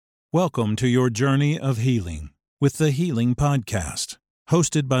Welcome to your journey of healing with the Healing Podcast,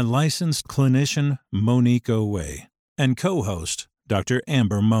 hosted by licensed clinician Monique Owe and co-host Dr.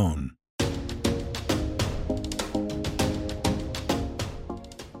 Amber Mohn.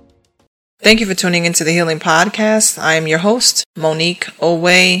 Thank you for tuning into the Healing Podcast. I am your host, Monique Owe,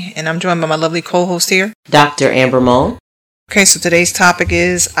 and I'm joined by my lovely co-host here, Dr. Amber Mohn. Okay, so today's topic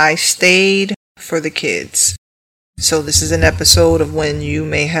is I stayed for the kids. So this is an episode of when you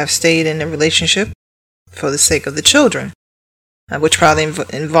may have stayed in a relationship for the sake of the children, which probably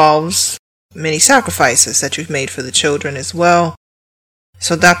involves many sacrifices that you've made for the children as well.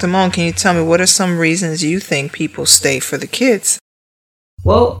 So Dr. Mohn, can you tell me what are some reasons you think people stay for the kids?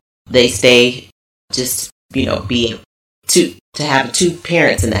 Well, they stay just, being to have two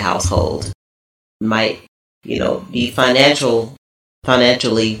parents in the household might, be financially,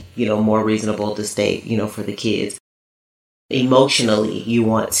 more reasonable to stay, for the kids. Emotionally, you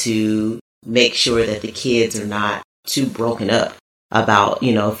want to make sure that the kids are not too broken up about,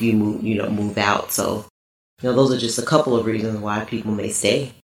 if you move out. So, those are just a couple of reasons why people may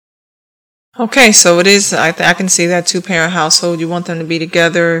stay. Okay, so it is, I can see that two-parent household. You want them to be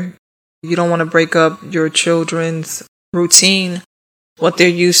together. You don't want to break up your children's routine, what they're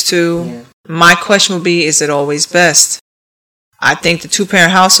used to. Yeah. My question would be, is it always best? I think the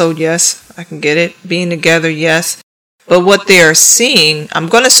two-parent household, yes, I can get it. Being together, yes. But what they're seeing, I'm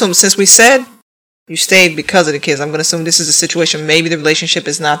going to assume, since we said you stayed because of the kids, I'm going to assume this is a situation, maybe the relationship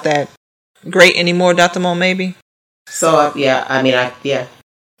is not that great anymore, Dr. Mohn, maybe? So, yeah.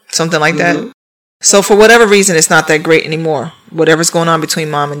 Something like that? So for whatever reason, it's not that great anymore, whatever's going on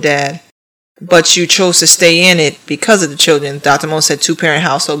between mom and dad. But you chose to stay in it because of the children. Dr. Mohn said two-parent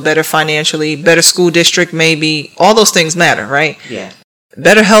household, better financially, better school district maybe. All those things matter, right? Yeah.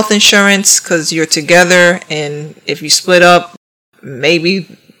 Better health insurance because you're together, and if you split up,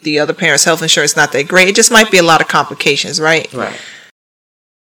 maybe the other parent's health insurance is not that great. It just might be a lot of complications, right? Right.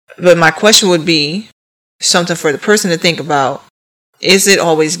 But my question would be something for the person to think about. Is it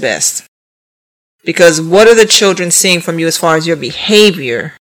always best? Because what are the children seeing from you as far as your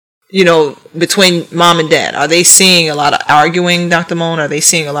behavior, between mom and dad? Are they seeing a lot of arguing, Dr. Mohn? Are they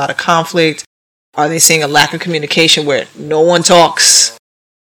seeing a lot of conflict? Are they seeing a lack of communication where no one talks?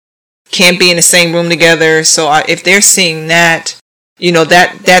 Can't be in the same room together. So if they're seeing that,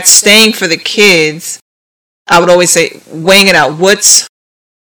 that's staying for the kids, I would always say, weighing it out.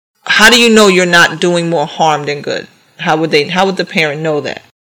 How do you know you're not doing more harm than good? How would the parent know that?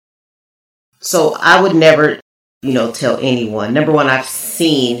 So I would never, tell anyone. Number one, I've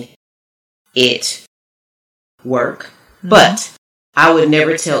seen it work, but I would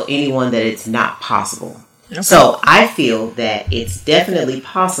never tell anyone that it's not possible. Okay. So I feel that it's definitely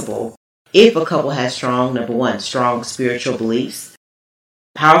possible if a couple has strong spiritual beliefs,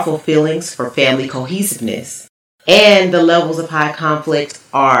 powerful feelings for family cohesiveness, and the levels of high conflict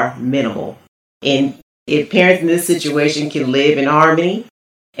are minimal. And if parents in this situation can live in harmony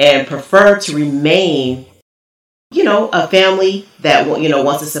and prefer to remain, a family that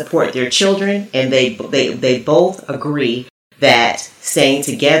wants to support their children, and they both agree that staying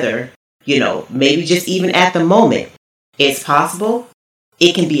together, maybe just even at the moment, it's possible,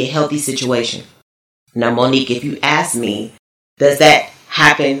 it can be a healthy situation. Now, Monique, if you ask me, does that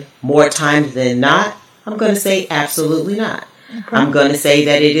happen more times than not? I'm going to say absolutely not. Okay. I'm going to say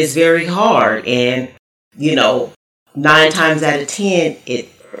that it is very hard, and 9 times out of 10,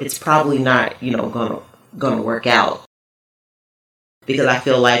 it's probably not, gonna work out. Because I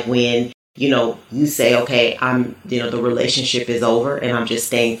feel like when, you say, okay, the relationship is over and I'm just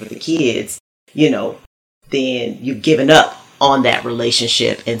staying for the kids, then you've given up on that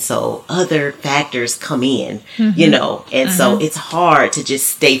relationship. And so other factors come in, so it's hard to just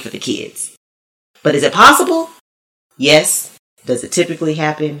stay for the kids. But is it possible? Yes. Does it typically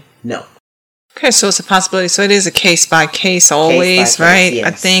happen? No. Okay, so it's a possibility. So it is a case by case always, right? Yes.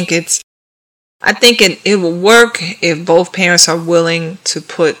 I think it will work if both parents are willing to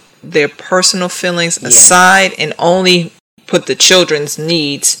put their personal feelings aside and only put the children's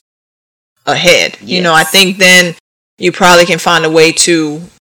needs ahead. Yes. I think then you probably can find a way to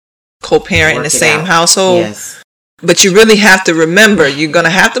co-parent in the same household. Yes. But you really have to remember, you're going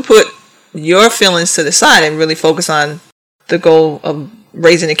to have to put your feelings to the side and really focus on the goal of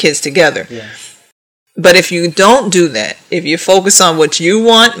raising the kids together. Yes. But if you don't do that, if you focus on what you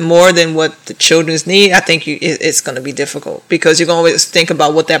want more than what the children's need, I think it's going to be difficult because you're going to always think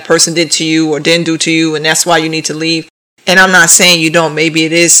about what that person did to you or didn't do to you, and that's why you need to leave. And I'm not saying you don't. Maybe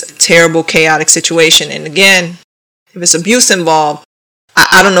it is a terrible, chaotic situation. And again, if it's abuse involved,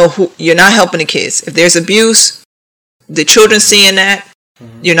 I don't know you're not helping the kids. If there's abuse, the children seeing that,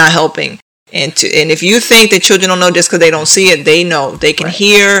 you're not helping. And if you think that children don't know just because they don't see it, they know. They can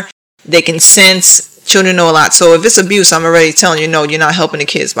hear, they can sense. Children know a lot. So if it's abuse, I'm already telling you, no, you're not helping the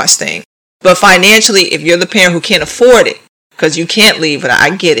kids by staying. But financially, if you're the parent who can't afford it, because you can't leave it,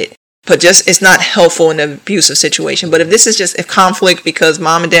 I get it. But just, it's not helpful in an abusive situation. But if this is just a conflict because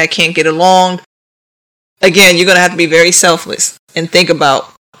mom and dad can't get along, again, you're going to have to be very selfless and think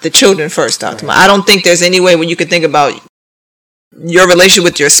about the children first, Dr. I don't think there's any way when you could think about your relationship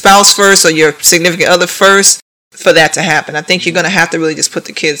with your spouse first or your significant other first for that to happen. I think you're going to have to really just put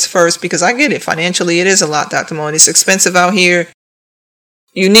the kids first, because I get it. Financially, it is a lot, Dr. Mohn. It's expensive out here.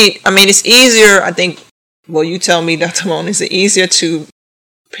 It's easier, I think, well, you tell me, Dr. Mohn, is it easier to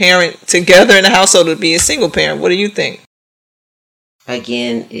parent together in a household to be a single parent? What do you think?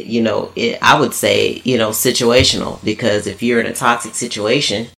 Again, I would say, situational, because if you're in a toxic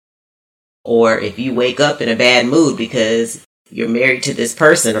situation, or if you wake up in a bad mood because you're married to this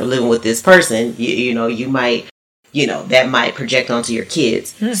person or living with this person, you might, that might project onto your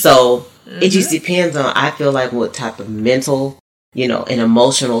kids. So it just depends on, I feel like, what type of mental, and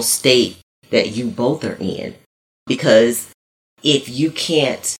emotional state that you both are in. Because if you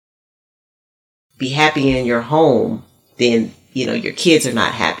can't be happy in your home, then, your kids are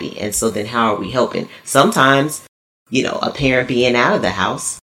not happy. And so then how are we helping? Sometimes, a parent being out of the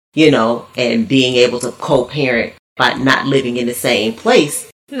house, and being able to co-parent by not living in the same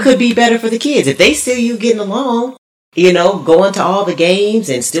place could be better for the kids. If they see you getting along, going to all the games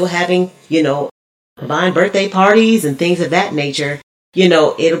and still having, combined birthday parties and things of that nature,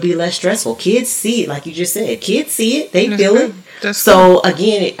 it'll be less stressful. Kids see it, like you just said. Kids see it. They feel it. So,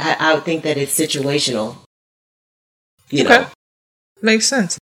 again, I would think that it's situational. Okay. Makes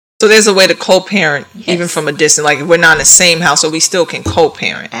sense. So there's a way to co-parent, even from a distance. Like, if we're not in the same house, so we still can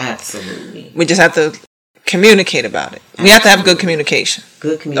co-parent. Absolutely. We just have to communicate about it. Absolutely. We have to have good communication.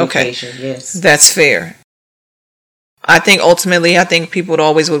 Good communication, yes. That's fair. I think ultimately, people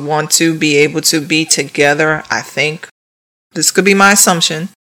would want to be able to be together. I think this could be my assumption,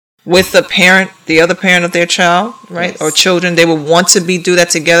 with the other parent of their child, right? Yes. Or children. They would want to do that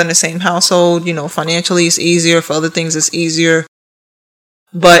together in the same household. Financially it's easier. For other things it's easier.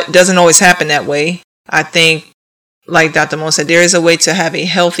 But it doesn't always happen that way. I think, like Dr. Mohn said, there is a way to have a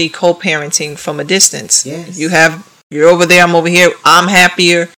healthy co-parenting from a distance. Yes. You're over there, I'm over here. I'm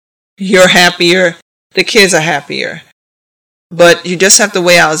happier. You're happier. The kids are happier. But you just have to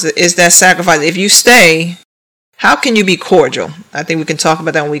weigh out, is that sacrifice? If you stay, how can you be cordial? I think we can talk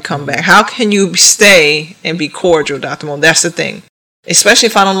about that when we come back. How can you stay and be cordial, Dr. Mohn? That's the thing. Especially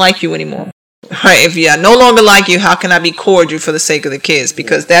if I don't like you anymore. Right? If I no longer like you, how can I be cordial for the sake of the kids?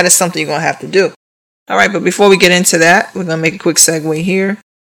 Because that is something you're going to have to do. All right, but before we get into that, we're going to make a quick segue here.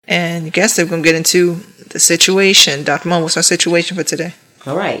 And I guess we're going to get into the situation. Dr. Mohn, what's our situation for today?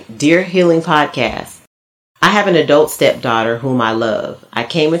 All right. Dear Healing Podcast. I have an adult stepdaughter whom I love. I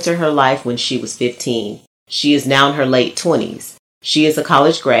came into her life when she was 15. She is now in her late 20s. She is a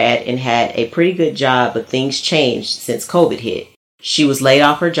college grad and had a pretty good job, but things changed since COVID hit. She was laid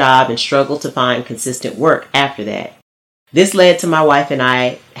off her job and struggled to find consistent work after that. This led to my wife and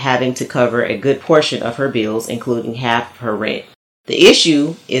I having to cover a good portion of her bills, including half of her rent. The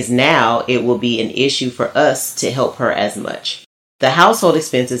issue is now it will be an issue for us to help her as much. The household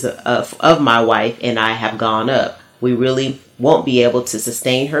expenses of my wife and I have gone up. We really won't be able to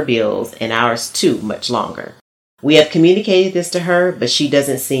sustain her bills and ours too much longer. We have communicated this to her, but she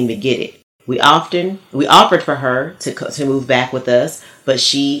doesn't seem to get it. We offered for her to move back with us, but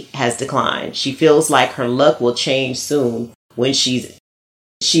she has declined. She feels like her luck will change soon when she's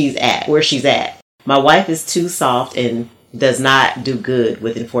at where she's at. My wife is too soft and does not do good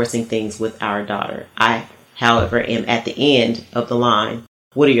with enforcing things with our daughter. I, however, am at the end of the line.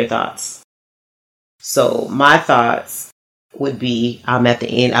 What are your thoughts? So my thoughts would be I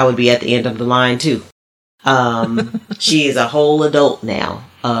would be at the end of the line too. She is a whole adult now,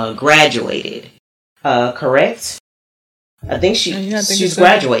 graduated, correct? I think she's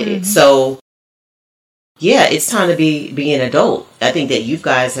graduated. Mm-hmm. So yeah, it's time to be an adult. I think that you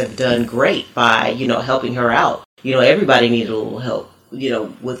guys have done great by, helping her out. Everybody needed a little help,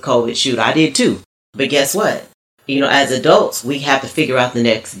 with COVID. Shoot, I did too. But guess what? As adults, we have to figure out the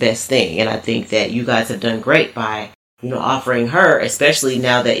next best thing. And I think that you guys have done great by, offering her, especially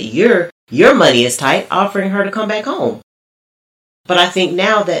now that your money is tight, offering her to come back home. But I think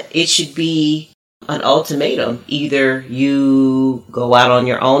now that it should be an ultimatum. Either you go out on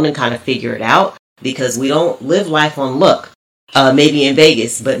your own and kind of figure it out, because we don't live life on luck. Maybe in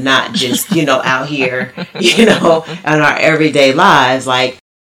Vegas, but not just, out here, in our everyday lives. Like,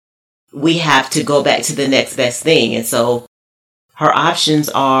 we have to go back to the next best thing. And so her options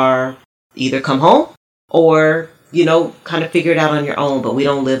are either come home or, kind of figure it out on your own, but we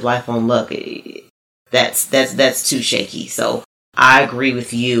don't live life on luck. That's too shaky. So I agree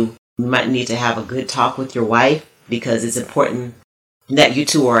with you. You might need to have a good talk with your wife because it's important that you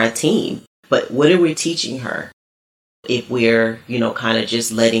two are a team. But what are we teaching her if we're, kind of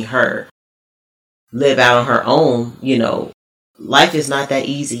just letting her live out on her own? Life is not that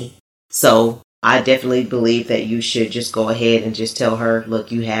easy. So I definitely believe that you should just go ahead and just tell her,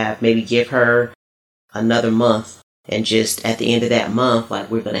 look, maybe give her another month. And just at the end of that month,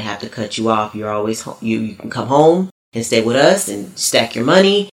 we're going to have to cut you off. You're always home. You can come home and stay with us and stack your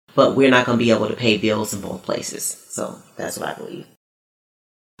money, but we're not going to be able to pay bills in both places. So that's what I believe.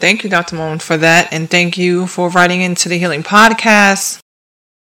 Thank you, Dr. Mohn, for that. And thank you for writing into the Healing Podcast.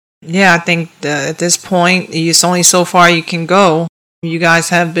 Yeah, I think that at this point, it's only so far you can go. You guys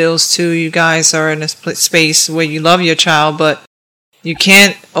have bills too. You guys are in a space where you love your child, but you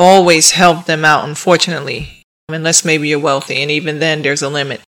can't always help them out, unfortunately. Unless maybe you're wealthy, and even then there's a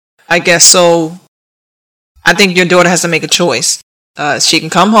limit. I guess so. I think your daughter has to make a choice. She can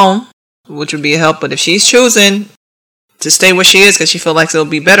come home, which would be a help, but if she's choosing to stay where she is because she feels like it'll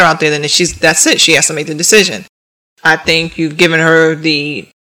be better out there, then that's it. She has to make the decision. I think you've given her the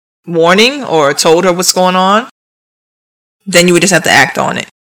warning or told her what's going on. Then you would just have to act on it.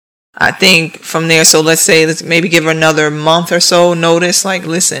 I think from there, so let's maybe give her another month or so notice,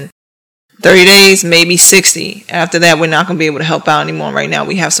 listen, 30 days, maybe 60. After that, we're not going to be able to help out anymore right now.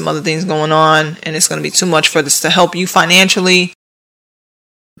 We have some other things going on, and it's going to be too much for this to help you financially.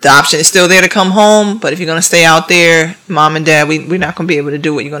 The option is still there to come home, but if you're going to stay out there, mom and dad, we're not going to be able to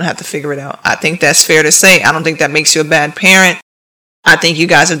do it. You're going to have to figure it out. I think that's fair to say. I don't think that makes you a bad parent. I think you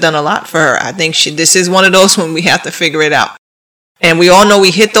guys have done a lot for her. I think this is one of those when we have to figure it out. And we all know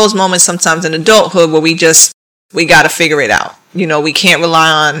we hit those moments sometimes in adulthood where we got to figure it out. We can't rely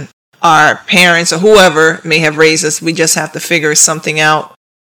on our parents or whoever may have raised us. We just have to figure something out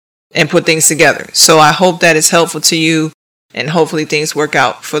and put things together. So I hope that is helpful to you, and hopefully things work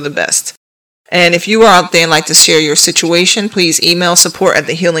out for the best. And if you are out there and like to share your situation, please email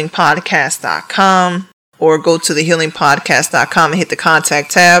support@thehealingpodcast.com or go to thehealingpodcast.com and hit the contact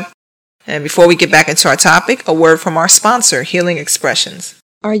tab. And before we get back into our topic, a word from our sponsor, Healing Expressions.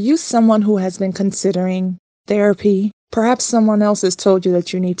 Are you someone who has been considering therapy? Perhaps someone else has told you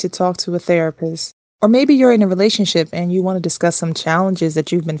that you need to talk to a therapist. Or maybe you're in a relationship and you want to discuss some challenges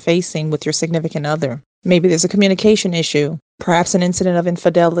that you've been facing with your significant other. Maybe there's a communication issue, perhaps an incident of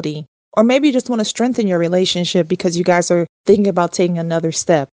infidelity. Or maybe you just want to strengthen your relationship because you guys are thinking about taking another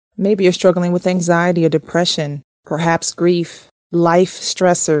step. Maybe you're struggling with anxiety or depression, perhaps grief, life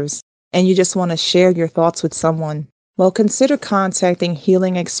stressors, and you just want to share your thoughts with someone. Well, consider contacting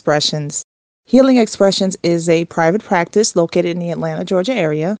Healing Expressions. Healing Expressions is a private practice located in the Atlanta, Georgia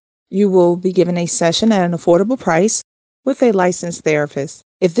area. You will be given a session at an affordable price with a licensed therapist.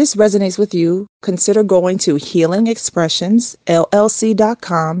 If this resonates with you, consider going to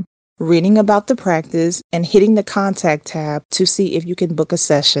healingexpressionsllc.com, reading about the practice, and hitting the contact tab to see if you can book a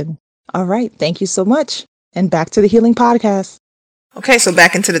session. All right, thank you so much. And back to the Healing Podcast. Okay, so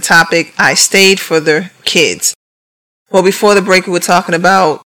back into the topic. I stayed for the kids. Well, before the break, we were talking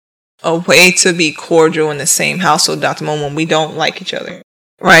about a way to be cordial in the same household, Dr. Mohn, when we don't like each other.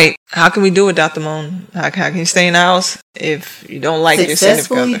 Right? How can we do it, Dr. Mohn? How can you stay in the house if you don't like your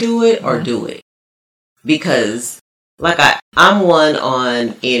significant other? Successfully do it or do it. Because, I'm one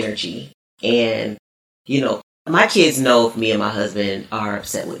on energy. And, my kids know if me and my husband are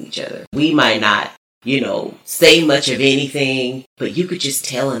upset with each other. We might not, say much of anything, but you could just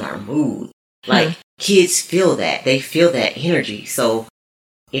tell in our mood. Kids feel that. They feel that energy. So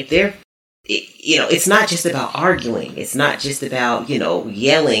if they're, it's not just about arguing. It's not just about,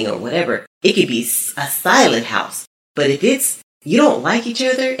 yelling or whatever. It could be a silent house. But if you don't like each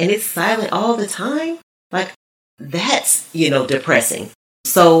other and it's silent all the time, that's, depressing.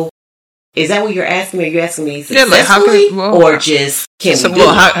 So is that what you're asking me? Are you asking me successfully or just can we do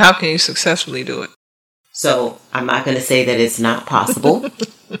it? How can you successfully do it? So I'm not going to say that it's not possible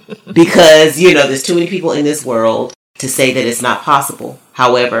because, there's too many people in this world to say that it's not possible.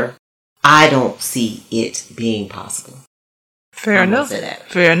 However, I don't see it being possible. Fair enough.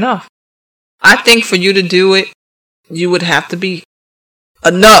 Fair enough. I think for you to do it, you would have to be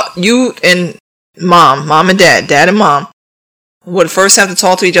enough. You and mom and dad and mom would first have to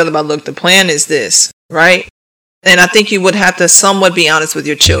talk to each other about, look, the plan is this, right? And I think you would have to somewhat be honest with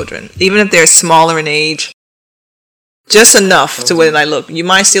your children, even if they're smaller in age, just enough to where, look, you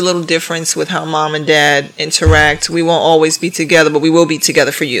might see a little difference with how mom and dad interact. We won't always be together, but we will be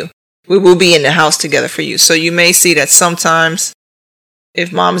together for you. We will be in the house together for you. So you may see that sometimes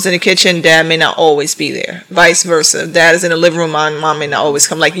If mom is in the kitchen, dad may not always be there. Vice versa. If dad is in the living room, mom may not always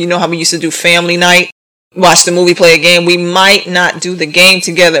come. Like, you know how we used to do family night? Watch the movie, play a game. We might not do the game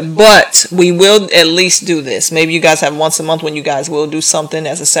together, but we will at least do this. Maybe you guys have once a month when you guys will do something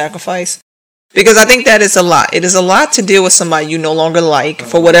as a sacrifice. Because I think that is a lot. It is a lot to deal with somebody you no longer like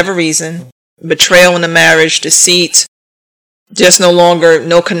for whatever reason. Betrayal in the marriage, deceit, just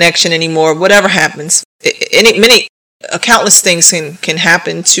no connection anymore. Whatever happens. Countless things can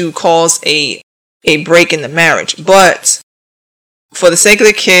happen to cause a break in the marriage. But for the sake of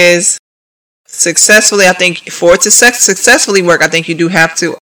the kids, successfully, I think for it to successfully work, I think you got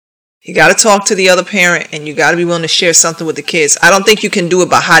to talk to the other parent, and you got to be willing to share something with the kids. I don't think you can do it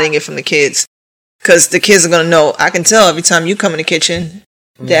by hiding it from the kids, because the kids are going to know. I can tell every time you come in the kitchen,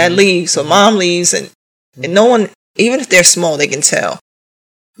 dad leaves or mom leaves, and no one, even if they're small, they can tell.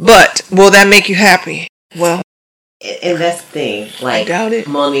 But will that make you happy? Well, and that's the thing. Like, I doubt it.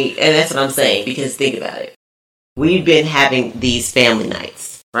 Monique, and that's what I'm saying, because think about it. We've been having these family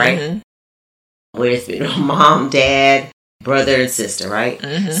nights, right? Mm-hmm. Where it's been mom, dad, brother, and sister, right?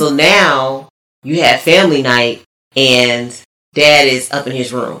 Mm-hmm. So now you have family night and dad is up in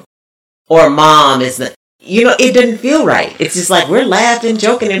his room. Or mom is not. It doesn't feel right. It's just like we're laughing,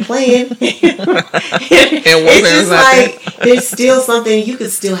 joking, and playing. It's just like there's still something. You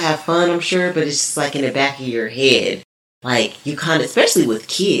could still have fun, I'm sure, but it's just like in the back of your head. Like, you kind of, especially with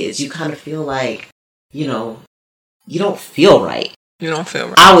kids, you kind of feel like, you don't feel right. You don't feel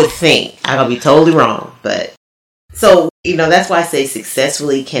right. I would think. I could be totally wrong. But, so, that's why I say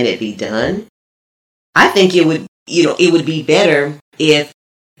successfully, can it be done? I think it would, it would be better if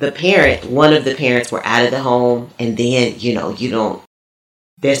one of the parents were out of the home, and then,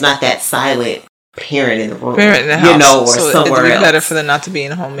 there's not that silent parent in the room. Parent in the house. Or so somewhere it'd be else. better for them not to be in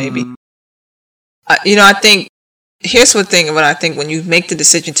the home, maybe. Mm-hmm. I think, here's what I think when you make the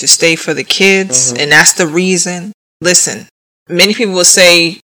decision to stay for the kids, and that's the reason, listen, many people will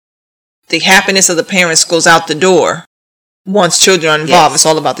say the happiness of the parents goes out the door once children are involved. Yes. It's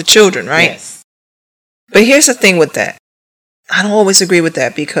all about the children, right? Yes. But here's the thing with that. I don't always agree with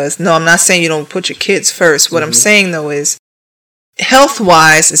that, because, no, I'm not saying you don't put your kids first. What I'm saying, though, is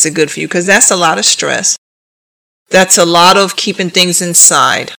health-wise, is it good for you? Because that's a lot of stress. That's a lot of keeping things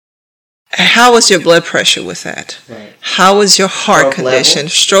inside. How is your blood pressure with that? Right. How is your heart condition,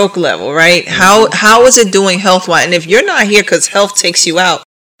 stroke level, right? Mm-hmm. How is it doing health-wise? And if you're not here because health takes you out,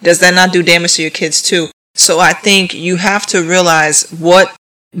 does that not do damage to your kids too? So I think you have to realize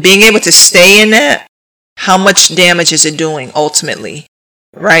being able to stay in that, how much damage is it doing ultimately,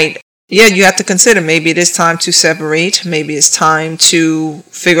 right? Yeah, you have to consider maybe it is time to separate. Maybe it's time to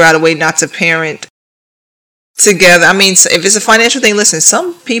figure out a way not to parent together. I mean, if it's a financial thing, listen,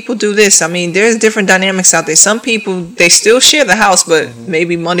 some people do this. I mean, there's different dynamics out there. Some people, they still share the house, but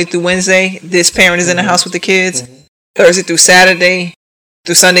maybe Monday through Wednesday, this parent is in the house with the kids. Thursday through Saturday,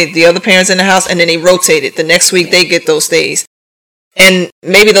 through Sunday, the other parent's in the house, and then they rotate it. The next week, they get those days. And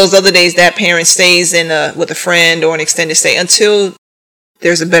maybe those other days, that parent stays with a friend or an extended stay until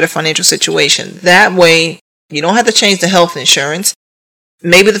there's a better financial situation. That way, you don't have to change the health insurance.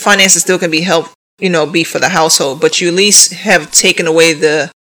 Maybe the finances still can be be for the household, but you at least have taken away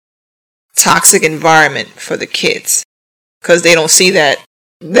the toxic environment for the kids, because they don't see that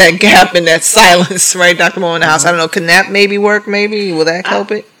gap and that silence, right, Dr. Mohn, in the house. I don't know, can that maybe work? Maybe will that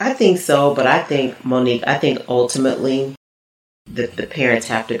help it? I think so, but I think, Monique, ultimately the parents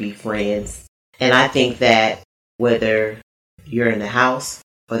have to be friends, and I think that whether you're in the house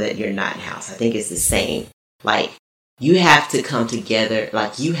or that you're not in the house, I think it's the same. Like, you have to come together.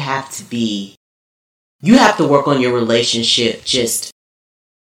 Like, you have to work on your relationship, just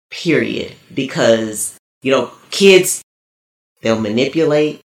period. Because, kids, they'll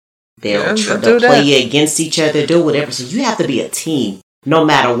manipulate, they'll play you against each other, do whatever. So you have to be a team, no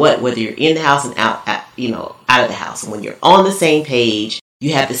matter what, whether you're in the house and out of the house. And when you're on the same page,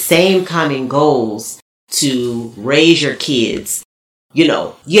 you have the same common goals to raise your kids. You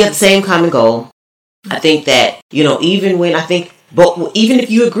have the same common goal. I think that, even if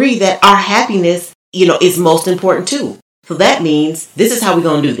you agree that our happiness, is most important too. So that means this is how we're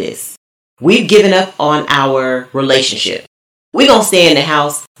going to do this. We've given up on our relationship. We're going to stay in the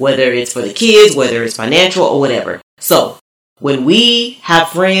house, whether it's for the kids, whether it's financial or whatever. So when we have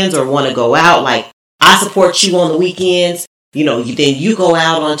friends or want to go out, like, I support you on the weekends, then you go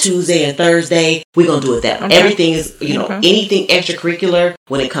out on Tuesday and Thursday. We're going to do it that way. Okay. Everything is, anything extracurricular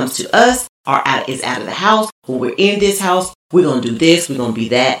when it comes to us is out of the house. When we're in this house, we're going to do this, we're going to be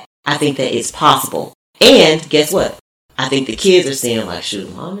that. I think that it's possible. And guess what? I think the kids are saying, like,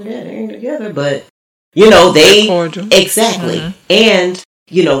 shoot, mom and dad ain't together, but You know, exactly. Mm-hmm. And,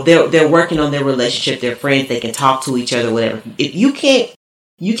 you know, they're working on their relationship. They're friends. They can talk to each other, whatever. If you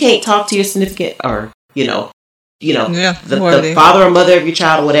can't talk to your significant or, the father or mother of your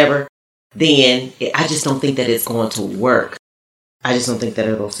child or whatever, then I just don't think that it's going to work. I just don't think that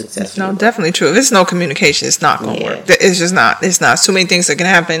it'll successfully No, work. definitely true. If it's no communication, it's not going to work. It's just not. It's not. Too many things that can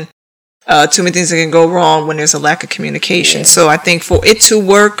happen. Too many things that can go wrong when there's a lack of communication. Yeah. So I think for it to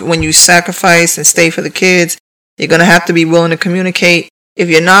work, when you sacrifice and stay for the kids, you're going to have to be willing to communicate. If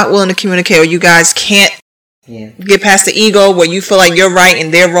you're not willing to communicate, or you guys can't get past the ego where you feel like you're right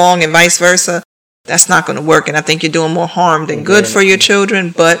and they're wrong and vice versa, that's not going to work. And I think you're doing more harm than good for your children,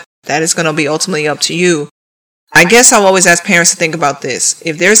 but that is going to be ultimately up to you. I guess I'll always ask parents to think about this.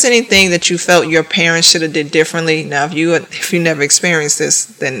 If there's anything that you felt your parents should have did differently, now if you never experienced this,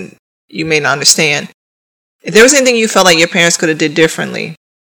 then you may not understand. If there was anything you felt like your parents could have did differently,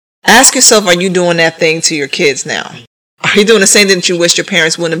 ask yourself, are you doing that thing to your kids now? Are you doing the same thing that you wish your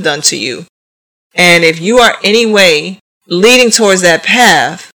parents wouldn't have done to you? And if you are anyway leading towards that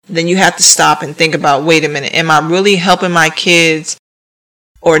path, then you have to stop and think about, wait a minute, am I really helping my kids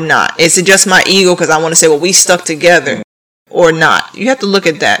or not? Is it just my ego because I want to say, well, we stuck together or not? You have to look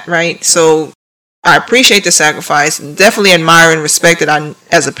at that, right? So I appreciate the sacrifice. Definitely admire and respect it.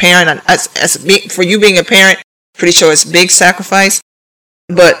 As a parent, for you being a parent, pretty sure it's a big sacrifice.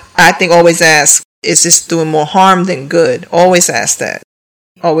 But I think always ask, is this doing more harm than good? Always ask that.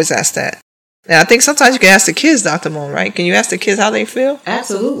 Always ask that. And I think sometimes you can ask the kids, Dr. Mohn, right? Can you ask the kids how they feel?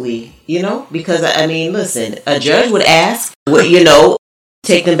 Absolutely. Because, I mean, listen, a judge would ask,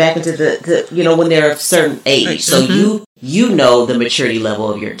 take them back into the when they're a certain age. So you know the maturity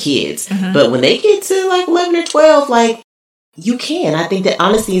level of your kids. Mm-hmm. But when they get to like 11 or 12, you can. I think that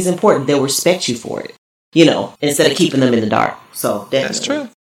honesty is important. They'll respect you for it, instead of keeping them in the dark. So definitely. That's true.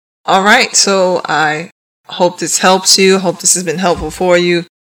 All right. So I hope this helps you. Hope this has been helpful for you.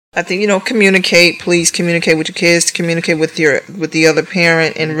 I think, communicate. Please communicate with your kids. Communicate with the other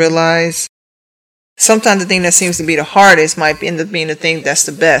parent and realize sometimes the thing that seems to be the hardest might end up being the thing that's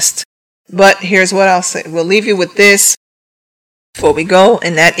the best. But here's what I'll say. We'll leave you with this before we go,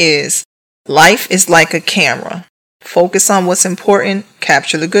 and that is, life is like a camera. Focus on what's important,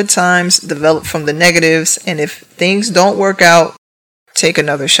 capture the good times, develop from the negatives, and if things don't work out, take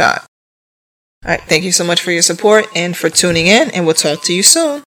another shot. All right, thank you so much for your support and for tuning in, and we'll talk to you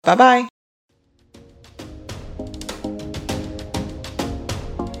soon. Bye-bye.